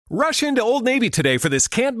Rush into Old Navy today for this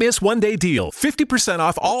can't-miss one-day deal. 50%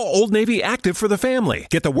 off all Old Navy active for the family.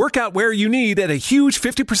 Get the workout wear you need at a huge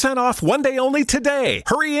 50% off one day only today.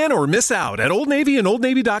 Hurry in or miss out at Old Navy and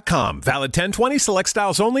OldNavy.com. Valid 10/20, select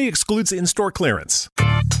styles only, excludes in-store clearance.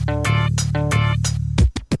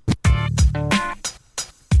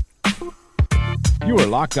 You are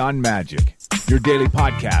Locked On Magic, your daily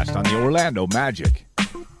podcast on the Orlando Magic.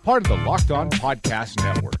 Part of the Locked On Podcast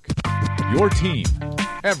Network. Your team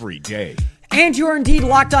every day. And you are indeed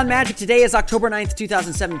Locked On Magic. Today is October 9th,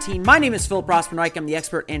 2017. My name is Philip Rossman-Reich. I'm the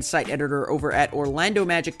expert and site editor over at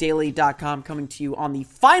OrlandoMagicDaily.com, coming to you on the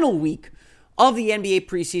final week of the NBA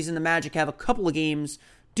preseason. The Magic have a couple of games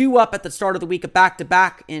due up at the start of the week, a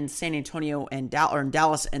back-to-back in San Antonio and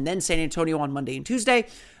Dallas, and then San Antonio on Monday and Tuesday.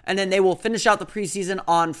 And then they will finish out the preseason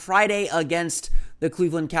on Friday against the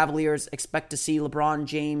Cleveland Cavaliers. Expect to see LeBron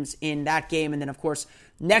James in that game. And then, of course,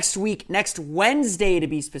 next week, next Wednesday to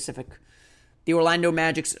be specific, the Orlando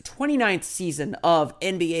Magic's 29th season of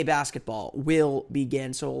NBA basketball will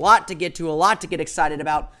begin. So a lot to get to, a lot to get excited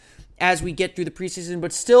about as we get through the preseason,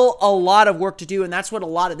 but still a lot of work to do. And that's what a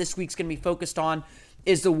lot of this week's going to be focused on,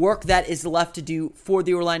 is the work that is left to do for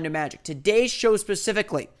the Orlando Magic. Today's show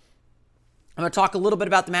specifically, I'm going to talk a little bit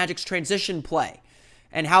about the Magic's transition play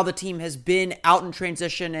and how the team has been out in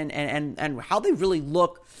transition and how they really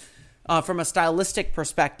look from a stylistic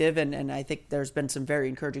perspective. And I think there's been some very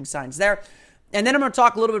encouraging signs there. And then I'm going to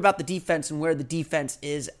talk a little bit about the defense and where the defense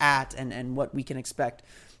is at and what we can expect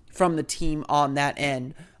from the team on that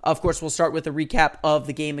end. Of course, we'll start with a recap of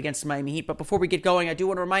the game against the Miami Heat. But before we get going, I do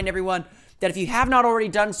want to remind everyone that if you have not already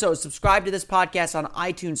done so, subscribe to this podcast on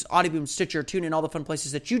iTunes, Audioboom, Stitcher, TuneIn, all the fun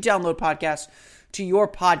places that you download podcasts to your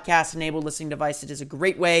podcast-enabled listening device. It is a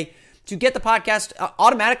great way to get the podcast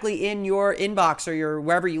automatically in your inbox or your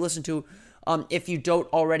wherever you listen to. If you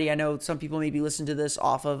don't already, I know some people maybe listen to this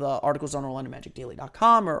off of articles on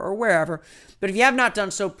OrlandoMagicDaily.com or wherever. But if you have not done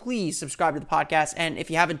so, please subscribe to the podcast. And if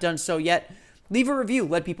you haven't done so yet, leave a review.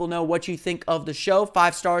 Let people know what you think of the show.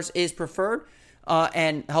 5 stars is preferred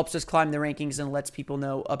and helps us climb the rankings and lets people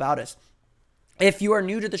know about us. If you are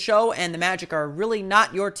new to the show and the Magic are really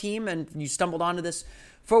not your team and you stumbled onto this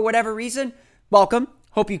for whatever reason, welcome.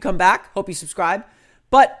 Hope you come back. Hope you subscribe.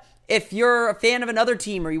 But if you're a fan of another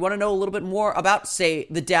team or you want to know a little bit more about, say,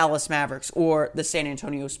 the Dallas Mavericks or the San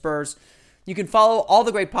Antonio Spurs, you can follow all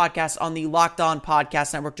the great podcasts on the Locked On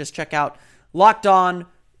Podcast Network. Just check out Locked On,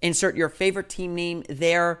 insert your favorite team name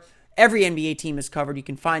there. Every NBA team is covered. You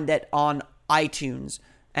can find that on iTunes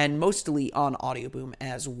and mostly on Audioboom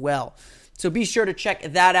as well. So be sure to check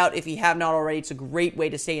that out if you have not already. It's a great way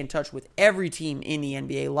to stay in touch with every team in the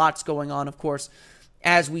NBA. Lots going on, of course,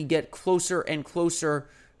 as we get closer and closer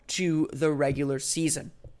to the regular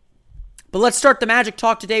season. But let's start the Magic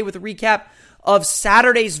talk today with a recap of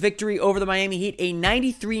Saturday's victory over the Miami Heat, a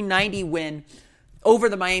 93-90 win over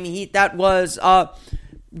the Miami Heat. That was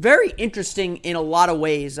very interesting in a lot of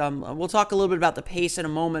ways. We'll talk a little bit about the pace in a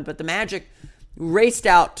moment, but the Magic raced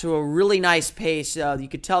out to a really nice pace. You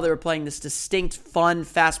could tell they were playing this distinct, fun,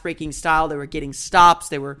 fast-breaking style. They were getting stops.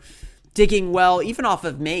 They were digging well. Even off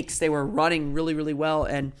of makes, they were running really, really well.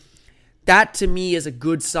 And that, to me, is a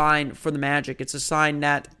good sign for the Magic. It's a sign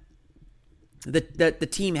that the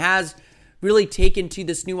team has really taken to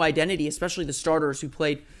this new identity, especially the starters who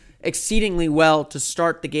played exceedingly well to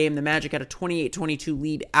start the game. The Magic had a 28-22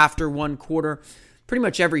 lead after one quarter. Pretty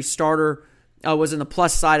much every starter was in the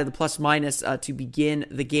plus side of the plus-minus to begin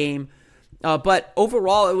the game. But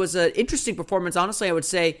overall, it was an interesting performance. Honestly, I would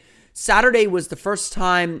say Saturday was the first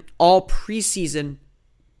time all preseason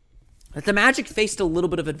that the Magic faced a little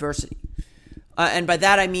bit of adversity. And by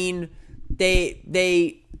that, I mean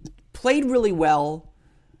they played really well.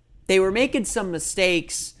 They were making some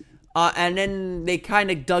mistakes, and then they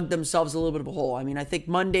kind of dug themselves a little bit of a hole. I mean, I think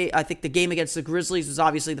the game against the Grizzlies was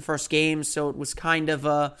obviously the first game, so it was kind of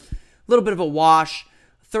a little bit of a wash.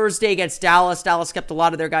 Thursday against Dallas kept a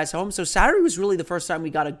lot of their guys home. So Saturday was really the first time we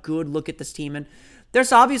got a good look at this team. And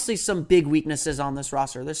there's obviously some big weaknesses on this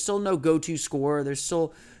roster. There's still no go-to scorer. There's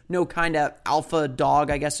still no kind of alpha dog,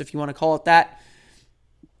 I guess, if you want to call it that.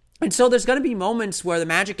 And so there's going to be moments where the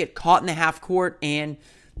Magic get caught in the half court and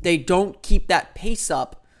they don't keep that pace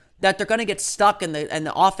up, that they're going to get stuck and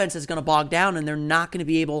the offense is going to bog down and they're not going to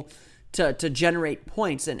be able to generate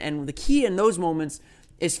points. And the key in those moments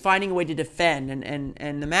is finding a way to defend.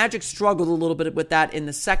 And the Magic struggled a little bit with that in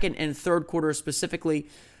the second and third quarter specifically.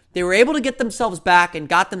 They were able to get themselves back and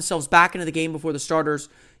got themselves back into the game before the starters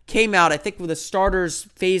came out. I think when the starters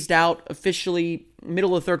phased out officially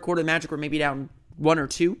middle of the third quarter, the Magic were maybe down 1 or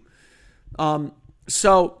 2.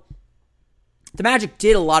 So the Magic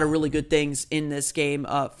did a lot of really good things in this game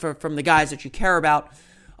from the guys that you care about.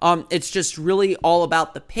 It's just really all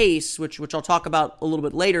about the pace, which I'll talk about a little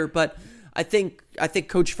bit later. But I think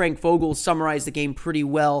Coach Frank Vogel summarized the game pretty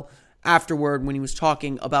well afterward when he was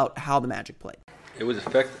talking about how the Magic played. It was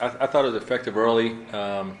effective. I thought it was effective early. One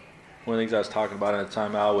of the things I was talking about in the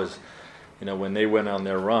timeout was, when they went on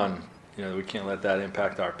their run, we can't let that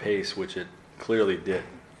impact our pace, which it clearly did.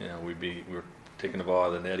 We were taking the ball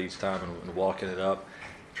out of the net each time and walking it up,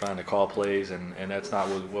 trying to call plays, and that's not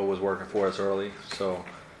what was working for us early. So,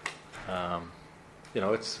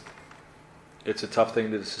 it's a tough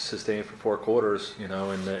thing to sustain for 4 quarters, in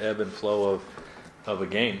the ebb and flow of a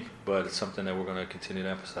game, but it's something that we're going to continue to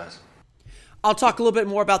emphasize. I'll talk a little bit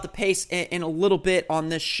more about the pace in a little bit on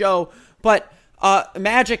this show, but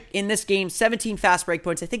Magic in this game, 17 fast break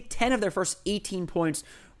points. I think 10 of their first 18 points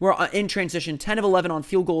were in transition, 10 of 11 on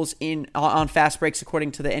field goals on fast breaks,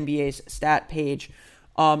 according to the NBA's stat page.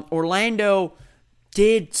 Orlando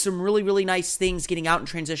did some really, really nice things getting out in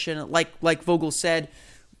transition, like Vogel said.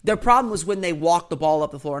 Their problem was when they walked the ball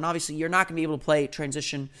up the floor, and obviously you're not going to be able to play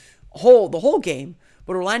transition the whole game.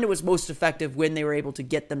 But Orlando was most effective when they were able to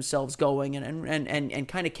get themselves going and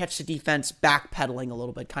kind of catch the defense backpedaling a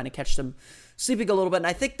little bit, kind of catch them sleeping a little bit. And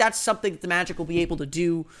I think that's something that the Magic will be able to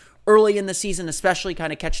do early in the season, especially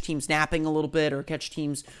kind of catch teams napping a little bit or catch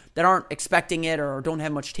teams that aren't expecting it or don't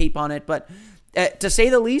have much tape on it. But to say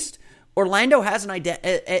the least, Orlando has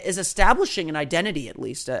is establishing an identity, at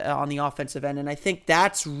least, on the offensive end. And I think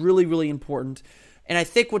that's really, really important. And I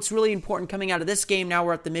think what's really important coming out of this game, now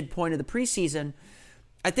we're at the midpoint of the preseason,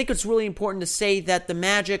 I think it's really important to say that the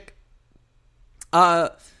Magic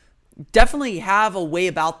definitely have a way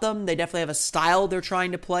about them. They definitely have a style they're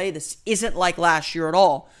trying to play. This isn't like last year at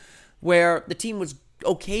all, where the team was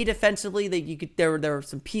okay defensively. There were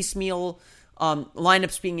some piecemeal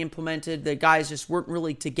lineups being implemented. The guys just weren't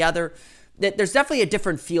really together. There's definitely a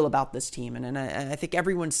different feel about this team, and I think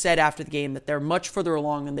everyone said after the game that they're much further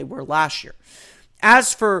along than they were last year.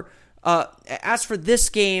 As for this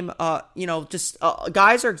game,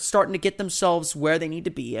 guys are starting to get themselves where they need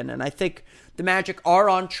to be, and I think the Magic are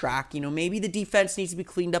on track. Maybe the defense needs to be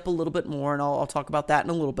cleaned up a little bit more, and I'll talk about that in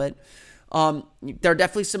a little bit. There are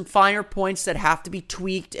definitely some finer points that have to be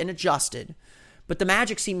tweaked and adjusted, but the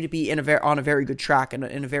Magic seem to be on a very good track and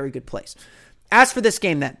in a very good place. As for this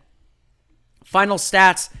game then, final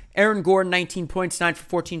stats, Aaron Gordon, 19 points, 9 for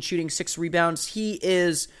 14 shooting, 6 rebounds. He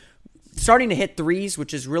is starting to hit threes,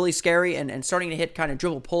 which is really scary, and starting to hit kind of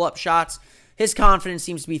dribble pull-up shots. His confidence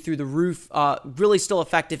seems to be through the roof, really still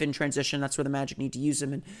effective in transition. That's where the Magic need to use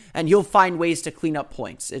him, and he'll find ways to clean up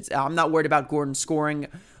points. I'm not worried about Gordon scoring.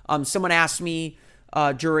 Someone asked me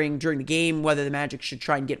during the game whether the Magic should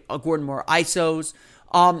try and get Gordon more ISOs.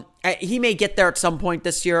 He may get there at some point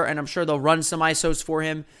this year, and I'm sure they'll run some ISOs for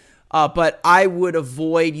him. But I would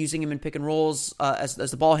avoid using him in pick and rolls as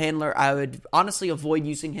the ball handler. I would honestly avoid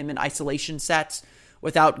using him in isolation sets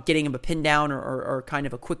without getting him a pin down or kind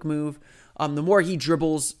of a quick move. The more he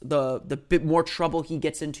dribbles, the bit more trouble he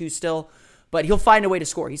gets into still. But he'll find a way to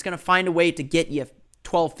score. He's going to find a way to get you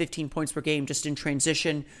 12, 15 points per game just in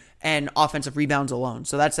transition and offensive rebounds alone.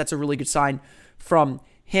 So that's a really good sign from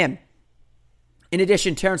him. In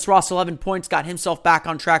addition, Terrence Ross, 11 points, got himself back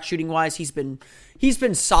on track shooting-wise. He's been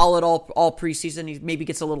solid all preseason. He maybe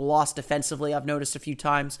gets a little lost defensively, I've noticed a few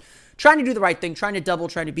times. Trying to do the right thing, trying to double,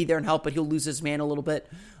 trying to be there and help, but he'll lose his man a little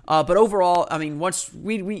bit. But overall, I mean, once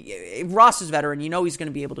Ross is a veteran, he's going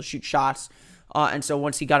to be able to shoot shots. And so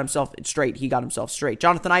once he got himself straight, he got himself straight.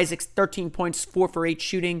 Jonathan Isaacs, 13 points, 4 for 8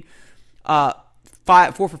 shooting, 4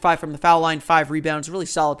 for 5 from the foul line, 5 rebounds. Really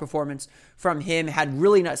solid performance from him. Had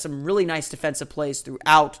some really nice defensive plays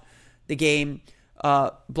throughout the game.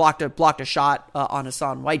 Blocked a shot on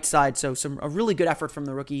Hassan Whiteside. So a really good effort from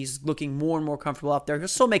the rookie. He's looking more and more comfortable out there. He'll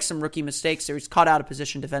still make some rookie mistakes there. He's caught out of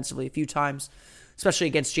position defensively a few times, especially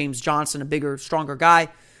against James Johnson, a bigger, stronger guy.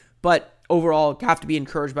 But overall, you have to be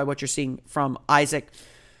encouraged by what you're seeing from Isaac.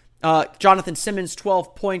 Jonathan Simmons,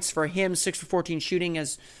 12 points for him, 6 for 14 shooting,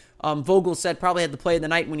 as Vogel said, probably had the play of the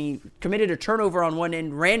night when he committed a turnover on one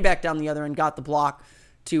end, ran back down the other, and got the block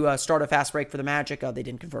to start a fast break for the Magic. They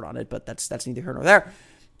didn't convert on it, but that's neither here nor there.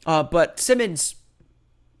 But Simmons,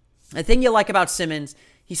 the thing you like about Simmons,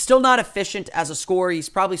 he's still not efficient as a scorer. He's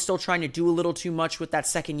probably still trying to do a little too much with that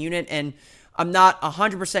second unit, and I'm not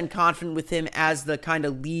 100% confident with him as the kind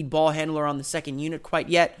of lead ball handler on the second unit quite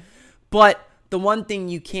yet. But the one thing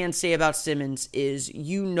you can say about Simmons is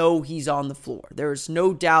he's on the floor. There is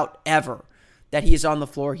no doubt ever that he is on the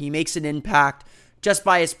floor. He makes an impact just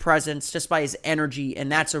by his presence, just by his energy,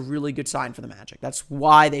 and that's a really good sign for the Magic. That's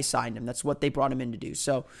why they signed him. That's what they brought him in to do.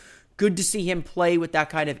 So good to see him play with that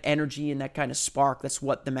kind of energy and that kind of spark. That's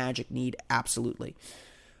what the Magic need, absolutely.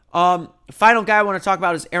 Final guy I want to talk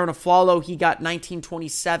about is Aaron Aflalo. He got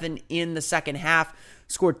 19-27 in the second half,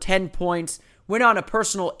 scored 10 points, went on a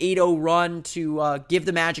personal 8-0 run to give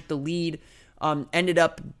the Magic the lead. Ended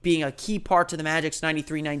up being a key part to the Magic's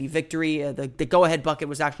 93-90 victory. The go-ahead bucket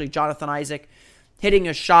was actually Jonathan Isaac hitting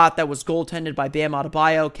a shot that was goaltended by Bam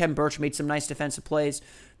Adebayo. Kem Birch made some nice defensive plays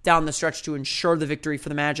down the stretch to ensure the victory for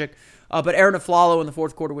the Magic. But Aaron Aflalo in the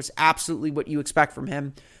fourth quarter was absolutely what you expect from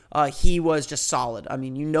him. He was just solid. I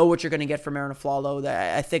mean, you know what you're going to get from Aaron Aflalo.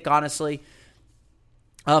 I think, honestly,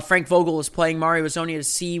 Frank Vogel is playing Mario Hezonja to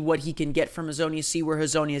see what he can get from Hezonja, see where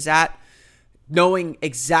Hezonja is at, knowing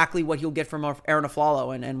exactly what he'll get from Aaron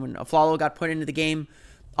Aflalo. And when Aflalo got put into the game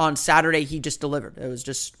on Saturday, he just delivered. It was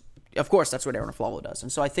just, of course, that's what Aaron Aflalo does.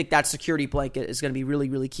 And so I think that security blanket is going to be really,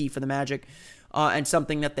 really key for the Magic and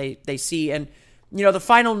something that they see. And, you know, the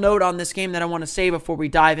final note on this game that I want to say before we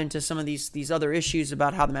dive into some of these other issues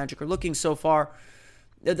about how the Magic are looking so far,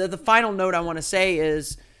 the final note I want to say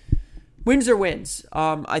is wins are wins.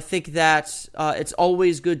 I think that it's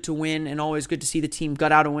always good to win and always good to see the team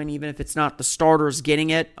gut out a win, even if it's not the starters getting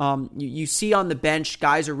it. You see on the bench,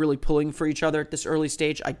 guys are really pulling for each other at this early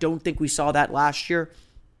stage. I don't think we saw that last year.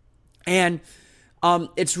 And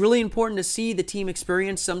it's really important to see the team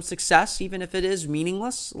experience some success, even if it is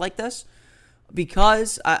meaningless like this.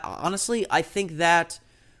 Because, honestly, I think that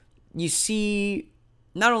you see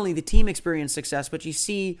not only the team experience success, but you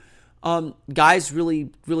see guys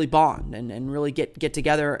really, really bond and really get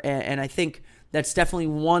together. And I think that's definitely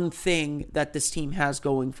one thing that this team has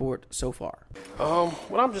going for it so far.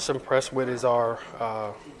 What I'm just impressed with is our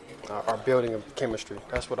building of chemistry.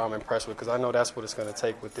 That's what I'm impressed with, because I know that's what it's going to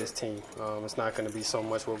take with this team. It's not going to be so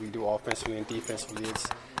much what we do offensively and defensively.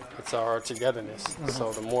 It's our togetherness. Mm-hmm.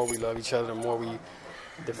 So the more we love each other, the more we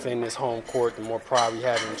defend this home court, the more pride we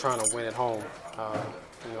have in trying to win at home,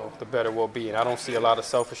 the better we'll be. And I don't see a lot of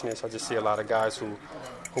selfishness. I just see a lot of guys who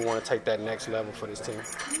want to take that next level for this team.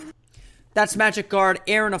 That's Magic guard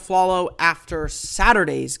Aaron Aflalo after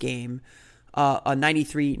Saturday's game. A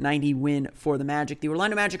 93-90 win for the Magic. The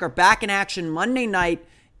Orlando Magic are back in action Monday night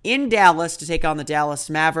in Dallas to take on the Dallas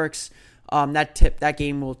Mavericks. That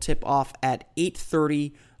game will tip off at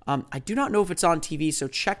 8:30. I do not know if it's on TV, so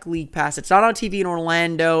check League Pass. It's not on TV in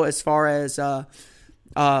Orlando as far as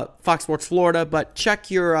Fox Sports Florida, but check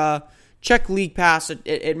League Pass.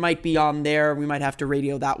 It might be on there. We might have to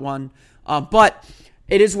radio that one. But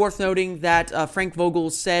it is worth noting that Frank Vogel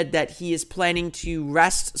said that he is planning to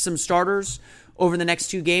rest some starters over the next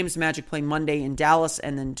two games. Magic play Monday in Dallas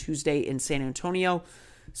and then Tuesday in San Antonio.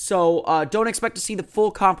 So don't expect to see the full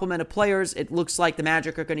complement of players. It looks like the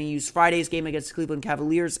Magic are going to use Friday's game against the Cleveland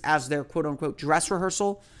Cavaliers as their quote-unquote dress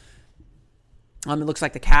rehearsal. It looks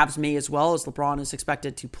like the Cavs may as well, as LeBron is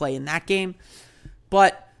expected to play in that game.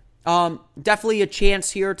 But definitely a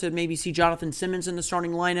chance here to maybe see Jonathan Simmons in the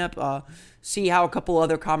starting lineup, see how a couple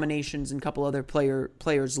other combinations and a couple other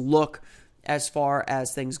players look as far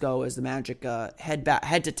as things go as the Magic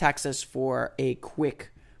head to Texas for a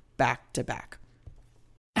quick back-to-back.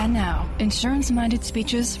 And now, insurance-minded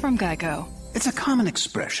speeches from GEICO. It's a common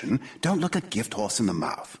expression, don't look a gift horse in the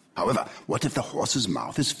mouth. However, what if the horse's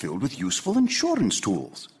mouth is filled with useful insurance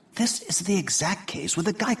tools? This is the exact case with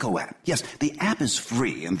the GEICO app. Yes, the app is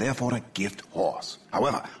free and therefore a gift horse.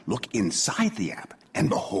 However, look inside the app and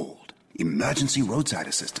behold, emergency roadside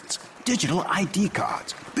assistance, digital ID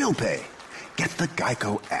cards, bill pay. Get the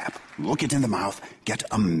GEICO app. Look it in the mouth. Get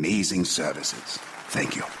amazing services.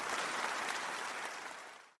 Thank you.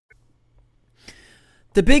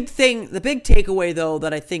 The big takeaway, though,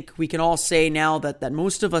 that I think we can all say now that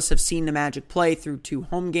most of us have seen the Magic play through two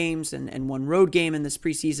home games and one road game in this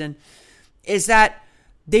preseason, is that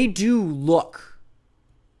they do look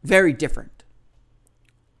very different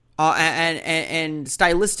and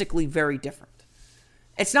stylistically very different.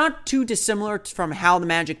 It's not too dissimilar from how the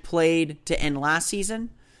Magic played to end last season.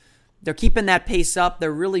 They're keeping that pace up.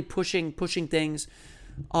 They're really pushing things,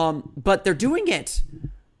 but they're doing it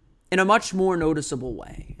in a much more noticeable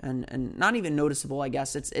way, and not even noticeable, I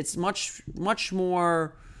guess. It's much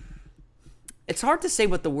more. It's hard to say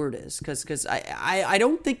what the word is because I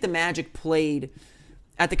don't think the Magic played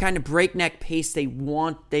at the kind of breakneck pace they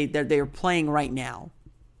are playing right now.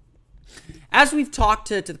 As we've talked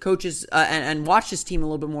to the coaches and watched this team a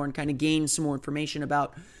little bit more and kind of gained some more information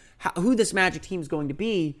about who this Magic team is going to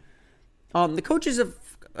be, the coaches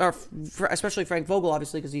especially Frank Vogel,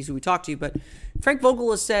 obviously, because he's who we talked to, but Frank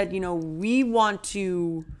Vogel has said, we want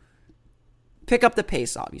to pick up the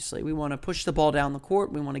pace, obviously. We want to push the ball down the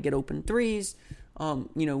court. We want to get open threes.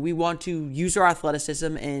 We want to use our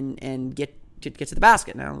athleticism and get to the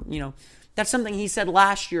basket. Now, that's something he said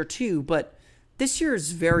last year too, but this year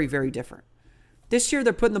is very, very different. This year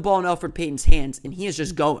they're putting the ball in Elfrid Payton's hands, and he is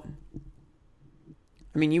just going.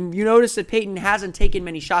 I mean, you notice that Payton hasn't taken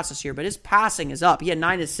many shots this year, but his passing is up. He had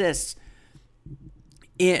 9 assists.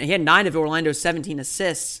 He had 9 of Orlando's 17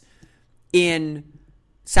 assists in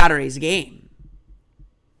Saturday's game.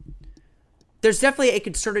 There's definitely a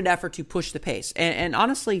concerted effort to push the pace. And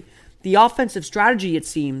honestly, the offensive strategy, it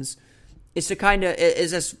seems, is to kind of,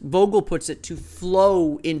 as Vogel puts it, to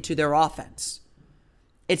flow into their offense.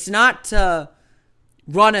 It's not to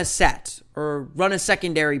run a set or run a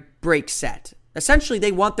secondary break set. Essentially,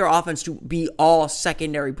 they want their offense to be all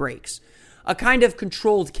secondary breaks. A kind of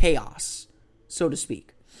controlled chaos, so to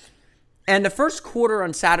speak. And the first quarter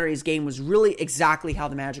on Saturday's game was really exactly how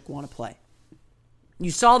the Magic want to play.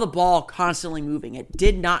 You saw the ball constantly moving. It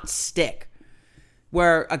did not stick,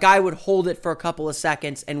 where a guy would hold it for a couple of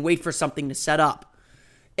seconds and wait for something to set up.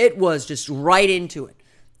 It was just right into it.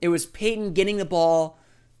 It was Payton getting the ball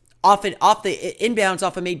off the inbounds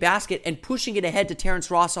off a made basket and pushing it ahead to Terrence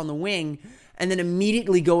Ross on the wing and then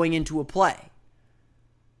immediately going into a play.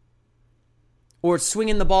 Or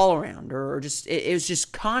swinging the ball around, or just, it was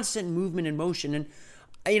just constant movement and motion. And,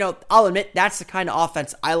 I'll admit, that's the kind of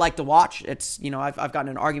offense I like to watch. It's, I've gotten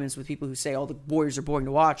in arguments with people who say, the Warriors are boring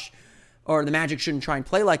to watch, or the Magic shouldn't try and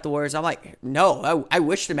play like the Warriors. I'm like, no, I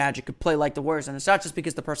wish the Magic could play like the Warriors. And it's not just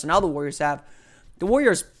because the personnel the Warriors have. The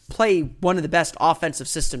Warriors play one of the best offensive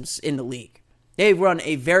systems in the league. They run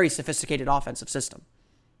a very sophisticated offensive system.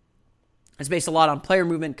 It's based a lot on player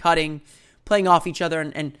movement, cutting, playing off each other,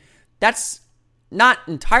 and that's not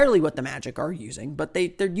entirely what the Magic are using, but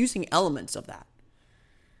they're using elements of that.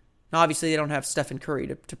 Now, obviously, they don't have Stephen Curry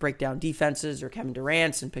to break down defenses or Kevin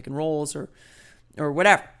Durant and pick and rolls or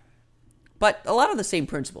whatever. But a lot of the same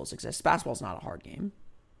principles exist. Basketball's not a hard game.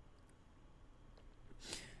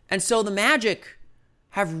 And so the Magic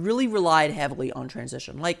have really relied heavily on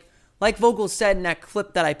transition. Like Vogel said in that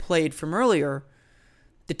clip that I played from earlier,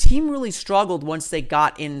 the team really struggled once they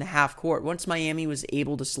got in the half court, once Miami was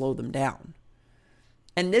able to slow them down.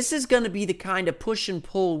 And this is going to be the kind of push and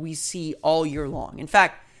pull we see all year long. In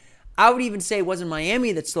fact, I would even say it wasn't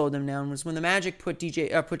Miami that slowed them down. It was when the Magic put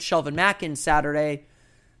Shelvin Mack in Saturday.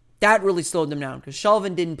 That really slowed them down because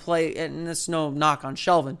Shelvin didn't play, and there's no knock on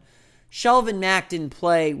Shelvin. Shelvin Mack didn't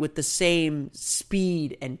play with the same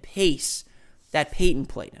speed and pace that Payton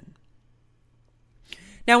played in.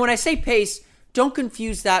 Now, when I say pace, don't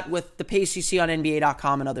confuse that with the pace you see on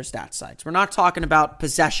NBA.com and other stats sites. We're not talking about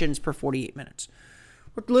possessions per 48 minutes.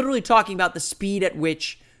 We're literally talking about the speed at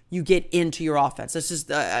which you get into your offense. This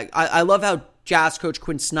is I love how Jazz coach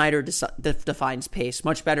Quinn Snyder defines pace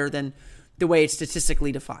much better than the way it's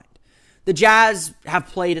statistically defined. The Jazz have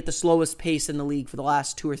played at the slowest pace in the league for the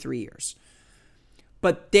last 2 or 3 years.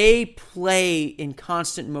 But they play in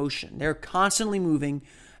constant motion. They're constantly moving,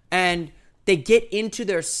 and they get into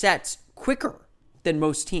their sets quicker than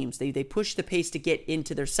most teams. They push the pace to get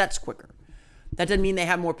into their sets quicker. That doesn't mean they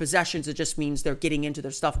have more possessions. It just means they're getting into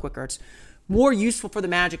their stuff quicker. It's more useful for the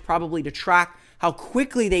Magic probably to track how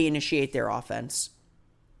quickly they initiate their offense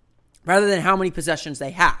rather than how many possessions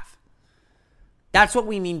they have. That's what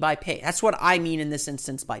we mean by pace. That's what I mean in this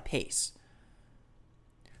instance by pace.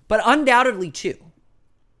 But undoubtedly, too,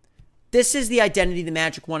 this is the identity the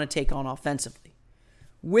Magic want to take on offensively.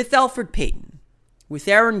 With Elfrid Payton, with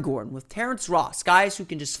Aaron Gordon, with Terrence Ross, guys who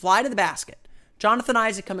can just fly to the basket, Jonathan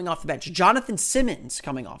Isaac coming off the bench, Jonathan Simmons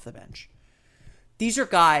coming off the bench. These are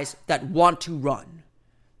guys that want to run,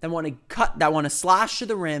 that want to cut, that want to slash to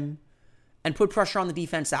the rim and put pressure on the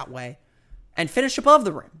defense that way and finish above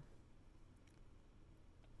the rim.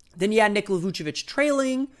 Then you had Nikola Vucevic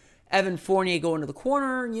trailing, Evan Fournier going to the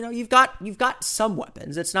corner. You've got some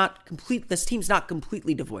weapons. It's not complete. This team's not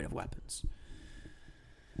completely devoid of weapons.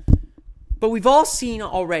 But we've all seen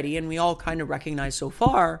already, and we all kind of recognize so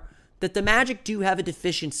far, that the Magic do have a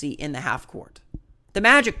deficiency in the half court. The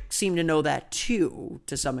Magic seem to know that too,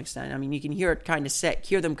 to some extent. I mean, you can hear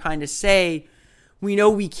them kind of say, we know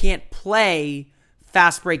we can't play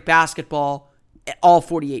fast break basketball all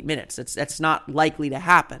 48 minutes. That's not likely to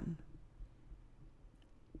happen.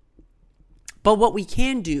 But what we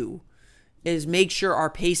can do is make sure our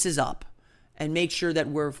pace is up and make sure that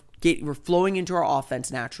we're flowing into our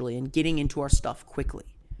offense naturally and getting into our stuff quickly.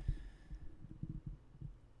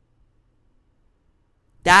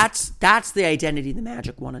 That's the identity the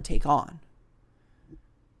Magic want to take on.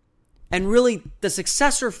 And really, the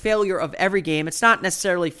success or failure of every game, it's not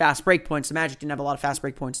necessarily fast break points. The Magic didn't have a lot of fast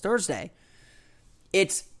break points Thursday.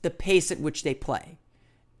 It's the pace at which they play.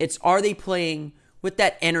 It's, are they playing with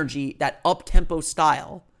that energy, that up-tempo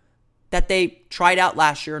style that they tried out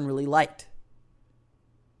last year and really liked.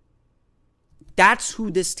 That's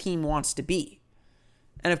who this team wants to be.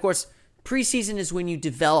 And of course, preseason is when you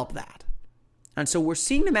develop that. And so we're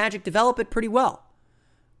seeing the Magic develop it pretty well.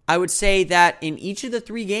 I would say that in each of the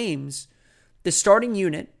 3 games, the starting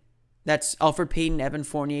unit, that's Elfrid Payton, Evan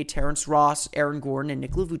Fournier, Terrence Ross, Aaron Gordon, and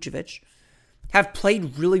Nikola Vucevic, have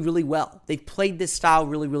played really, really well. They've played this style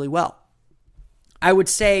really, really well. I would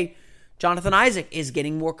say Jonathan Isaac is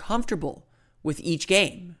getting more comfortable with each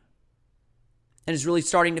game and is really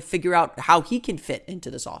starting to figure out how he can fit into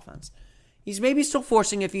this offense. He's maybe still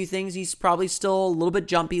forcing a few things. He's probably still a little bit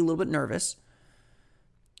jumpy, a little bit nervous.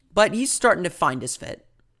 But he's starting to find his fit.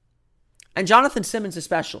 And Jonathan Simmons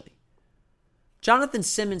especially. Jonathan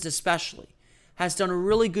Simmons especially has done a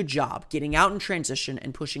really good job getting out in transition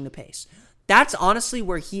and pushing the pace. That's honestly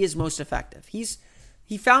where he is most effective.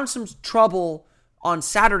 He found some trouble on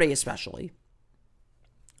Saturday especially,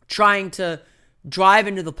 trying to drive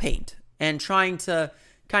into the paint and trying to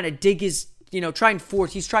kind of dig his, he's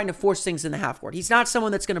trying to force things in the half court. He's not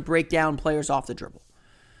someone that's going to break down players off the dribble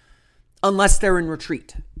unless they're in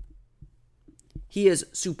retreat. He is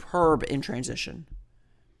superb in transition.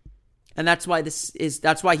 And that's why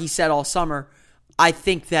he said all summer, I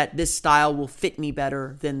think that this style will fit me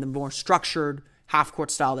better than the more structured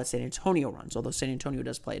half-court style that San Antonio runs, although San Antonio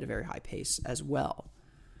does play at a very high pace as well.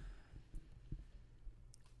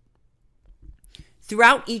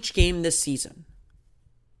 Throughout each game this season,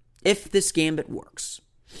 if this gambit works,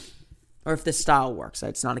 or if this style works,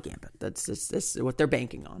 it's not a gambit, that's what they're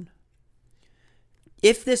banking on.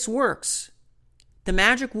 If this works, the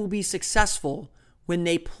Magic will be successful when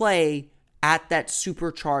they play at that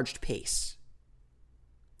supercharged pace.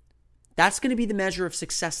 That's going to be the measure of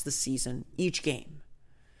success this season, each game.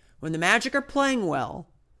 When the Magic are playing well,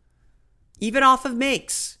 even off of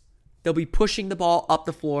makes, they'll be pushing the ball up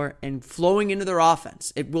the floor and flowing into their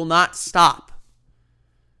offense. It will not stop.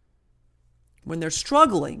 When they're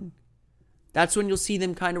struggling, that's when you'll see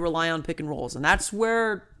them kind of rely on pick and rolls. And that's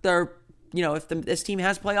where they're, if this team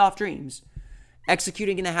has playoff dreams,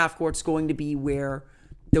 executing in the half court is going to be where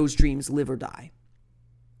those dreams live or die.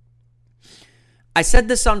 I said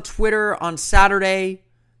this on Twitter on Saturday.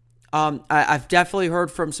 I've definitely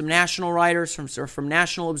heard from some national writers, from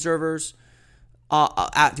national observers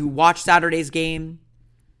who watched Saturday's game.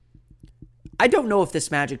 I don't know if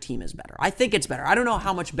this Magic team is better. I think it's better. I don't know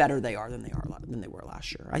how much better they are than they were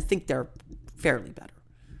last year. I think they're fairly better.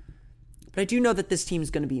 But I do know that this team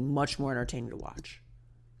is going to be much more entertaining to watch.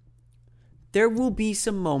 There will be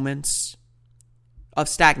some moments of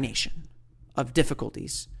stagnation, of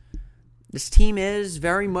difficulties. This team is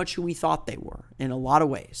very much who we thought they were in a lot of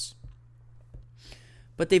ways.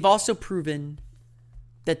 But they've also proven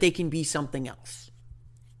that they can be something else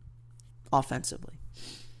offensively.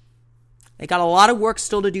 They got a lot of work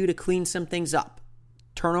still to do to clean some things up.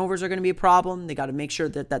 Turnovers are going to be a problem. They got to make sure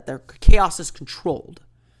that their chaos is controlled.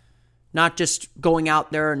 Not just going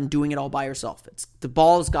out there and doing it all by yourself. The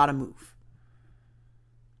ball's got to move.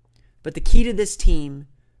 But the key to this team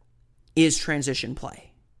is transition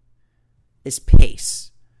play, is pace,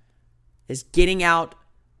 is getting out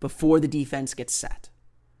before the defense gets set,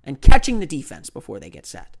 and catching the defense before they get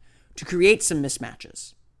set to create some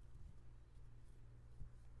mismatches.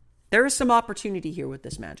 There is some opportunity here with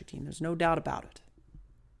this Magic team. There's no doubt about it.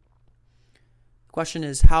 The question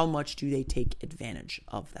is, how much do they take advantage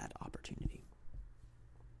of that opportunity?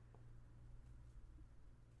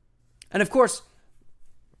 And of course,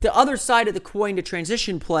 the other side of the coin to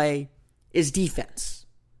transition play is defense.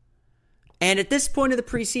 And at this point of the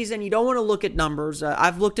preseason, you don't want to look at numbers.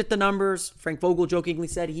 I've looked at the numbers. Frank Vogel jokingly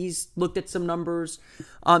said he's looked at some numbers.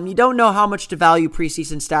 You don't know how much to value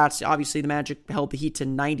preseason stats. Obviously, the Magic held the Heat to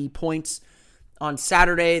 90 points on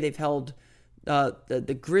Saturday. They've held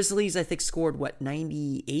the Grizzlies, I think, scored,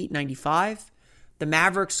 98, 95? The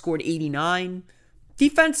Mavericks scored 89.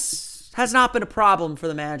 Defense has not been a problem for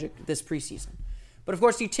the Magic this preseason. But of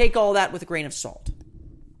course, you take all that with a grain of salt.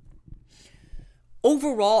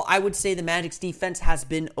 Overall, I would say the Magic's defense has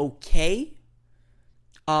been okay.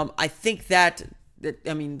 I think Vogel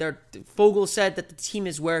said that the team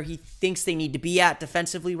is where he thinks they need to be at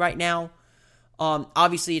defensively right now.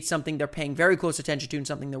 Obviously, it's something they're paying very close attention to and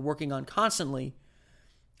something they're working on constantly.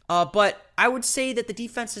 But I would say that the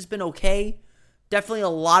defense has been okay. Definitely a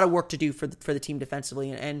lot of work to do for the team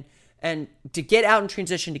defensively, and to get out in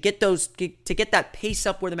transition, to get that pace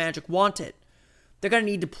up where the Magic want it, they're going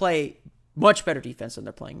to need to play much better defense than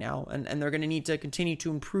they're playing now, and they're going to need to continue to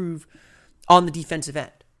improve on the defensive end.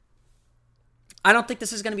 I don't think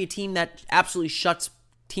this is going to be a team that absolutely shuts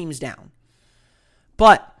teams down.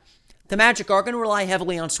 But the Magic are going to rely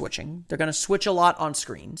heavily on switching. They're going to switch a lot on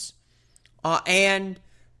screens. And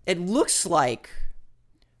it looks like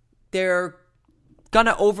they're going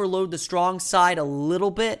to overload the strong side a little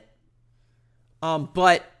bit.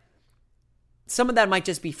 But some of that might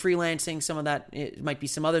just be freelancing. Some of that it might be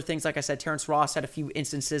some other things. Like I said, Terrence Ross had a few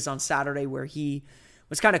instances on Saturday where he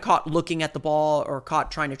was kind of caught looking at the ball or caught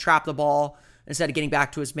trying to trap the ball instead of getting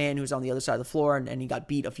back to his man who was on the other side of the floor, and he got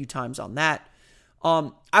beat a few times on that.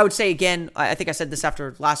 I would say, again, I think I said this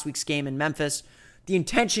after last week's game in Memphis, the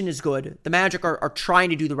intention is good. The Magic are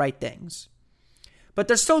trying to do the right things. But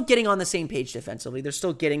they're still getting on the same page defensively. They're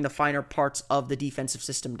still getting the finer parts of the defensive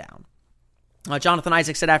system down. Jonathan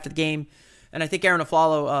Isaac said after the game, and I think Aaron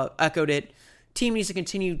Aflalo echoed it, team needs to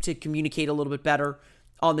continue to communicate a little bit better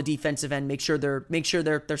on the defensive end, make sure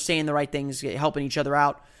they're saying the right things, helping each other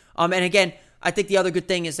out. And again, I think the other good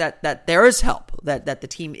thing is that there is help, that the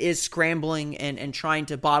team is scrambling and trying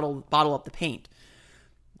to bottle up the paint.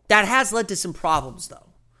 That has led to some problems,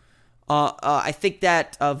 though. I think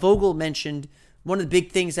that Vogel mentioned one of the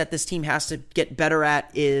big things that this team has to get better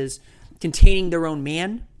at is containing their own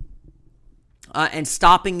man and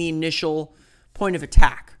stopping the initial point of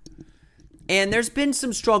attack. And there's been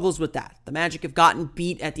some struggles with that. The Magic have gotten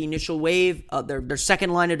beat at the initial wave. Their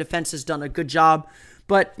second line of defense has done a good job.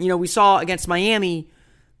 But, we saw against Miami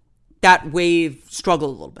that wave struggle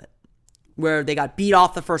a little bit, where they got beat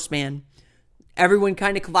off the first man. Everyone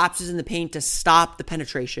kind of collapses in the paint to stop the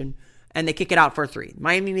penetration, and they kick it out for a three.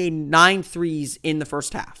 Miami made 9 threes in the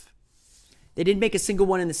first half. They didn't make a single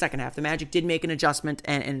one in the second half. The Magic did make an adjustment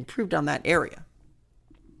and improved on that area.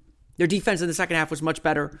 Their defense in the second half was much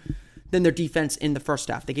better than their defense in the first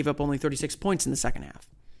half. They gave up only 36 points in the second half.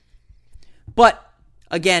 But,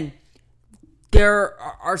 again, there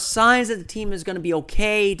are signs that the team is going to be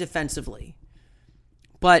okay defensively,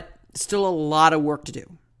 but still a lot of work to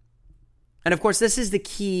do. And, of course, this is the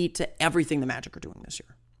key to everything the Magic are doing this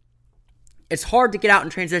year. It's hard to get out in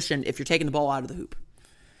transition if you're taking the ball out of the hoop,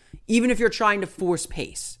 even if you're trying to force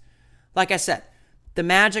pace. Like I said, the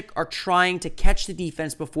Magic are trying to catch the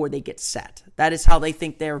defense before they get set. That is how they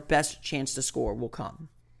think their best chance to score will come.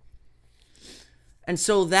 And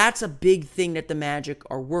so that's a big thing that the Magic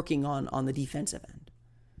are working on the defensive end,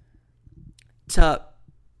 to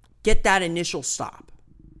get that initial stop.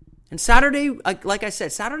 And Saturday, like I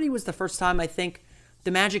said, Saturday was the first time I think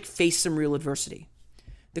the Magic faced some real adversity.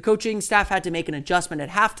 The coaching staff had to make an adjustment at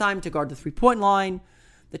halftime to guard the three-point line.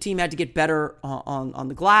 The team had to get better on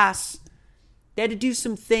the glass. They had to do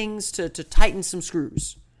some things to tighten some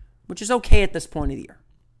screws, which is okay at this point of the year.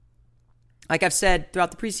 Like I've said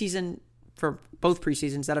throughout the preseason, for both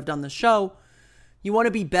preseasons that I've done this show, you want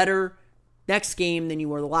to be better next game than you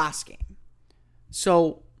were the last game.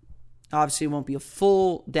 So, obviously it won't be a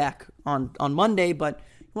full deck on Monday, but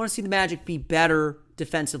you want to see the Magic be better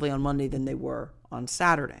defensively on Monday than they were on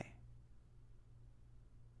Saturday.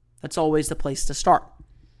 That's always the place to start.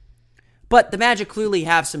 But the Magic clearly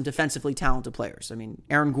have some defensively talented players. I mean,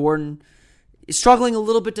 Aaron Gordon is struggling a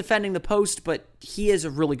little bit defending the post, but he is a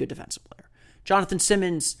really good defensive player. Jonathan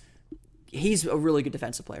Simmons, he's a really good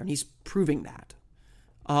defensive player, and he's proving that.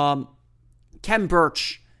 Khem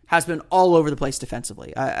Birch has been all over the place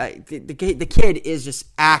defensively. The kid is just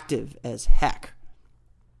active as heck.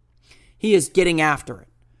 He is getting after it.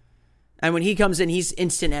 And when he comes in, he's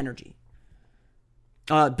instant energy.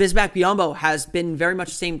 Bismack Biyombo has been very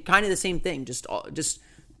much the same thing, just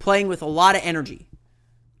playing with a lot of energy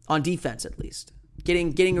on defense, at least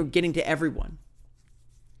getting to everyone.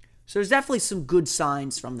 So there's definitely some good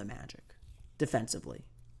signs from the Magic defensively,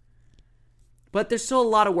 but there's still a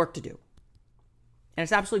lot of work to do, and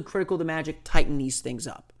it's absolutely critical the Magic tighten these things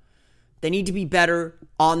up. They need to be better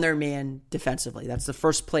on their man defensively. That's the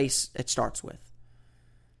first place it starts with.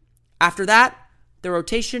 After that, the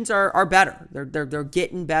rotations are better. They're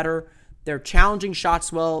getting better. They're challenging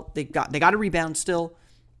shots well. They got to rebound still.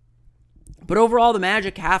 But overall, the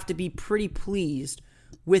Magic have to be pretty pleased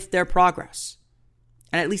with their progress,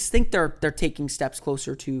 and at least think they're taking steps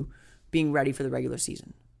closer to being ready for the regular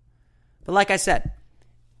season. But like I said,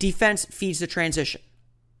 defense feeds the transition.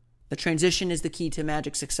 The transition is the key to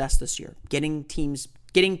Magic's success this year. Getting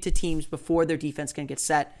to teams before their defense can get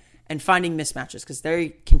set and finding mismatches, because they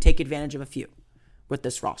can take advantage of a few with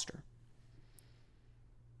this roster.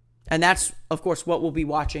 And that's, of course, what we'll be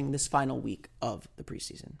watching this final week of the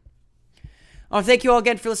preseason. Thank you all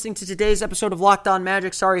again for listening to today's episode of Locked On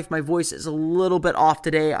Magic. Sorry if my voice is a little bit off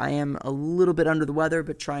today. I am a little bit under the weather,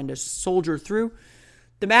 but trying to soldier through.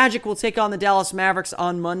 The Magic will take on the Dallas Mavericks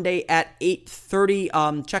on Monday at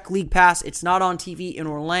 8:30. Check League Pass. It's not on TV in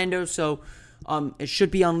Orlando, so it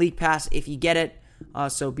should be on League Pass if you get it.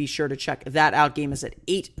 So be sure to check that out. Game is at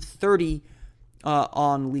 8:30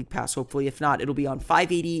 on League Pass, hopefully. If not, it'll be on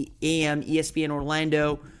 580 AM ESPN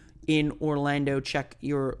Orlando in Orlando. Check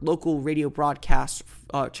your local radio broadcast.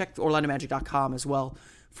 Check OrlandoMagic.com as well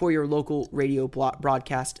for your local radio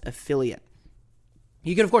broadcast affiliate.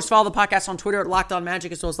 You can, of course, follow the podcast on Twitter at Locked On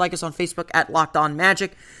Magic, as well as like us on Facebook at Locked On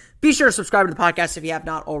Magic. Be sure to subscribe to the podcast if you have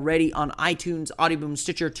not already on iTunes, Audioboom,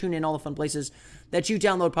 Stitcher, TuneIn, all the fun places that you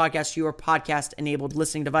download podcasts to your podcast-enabled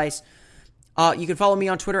listening device. You can follow me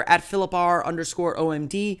on Twitter at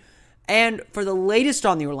PhilipR_OMD. And for the latest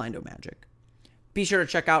on the Orlando Magic, be sure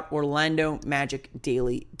to check out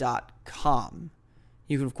OrlandoMagicDaily.com.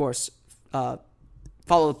 You can, of course,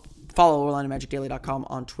 follow OrlandoMagicDaily.com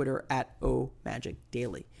on Twitter at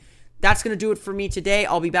OMagicDaily. That's going to do it for me today.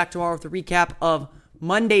 I'll be back tomorrow with a recap of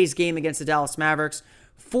Monday's game against the Dallas Mavericks.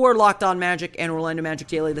 For Locked On Magic and Orlando Magic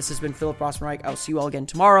Daily, this has been Philip Rossman-Reich. I'll see you all again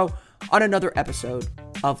tomorrow on another episode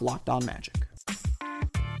of Locked On Magic.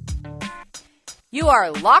 You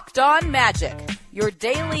are Locked On Magic, your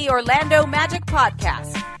daily Orlando Magic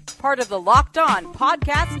podcast. Part of the Locked On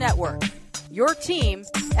Podcast Network. Your team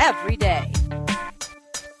every day.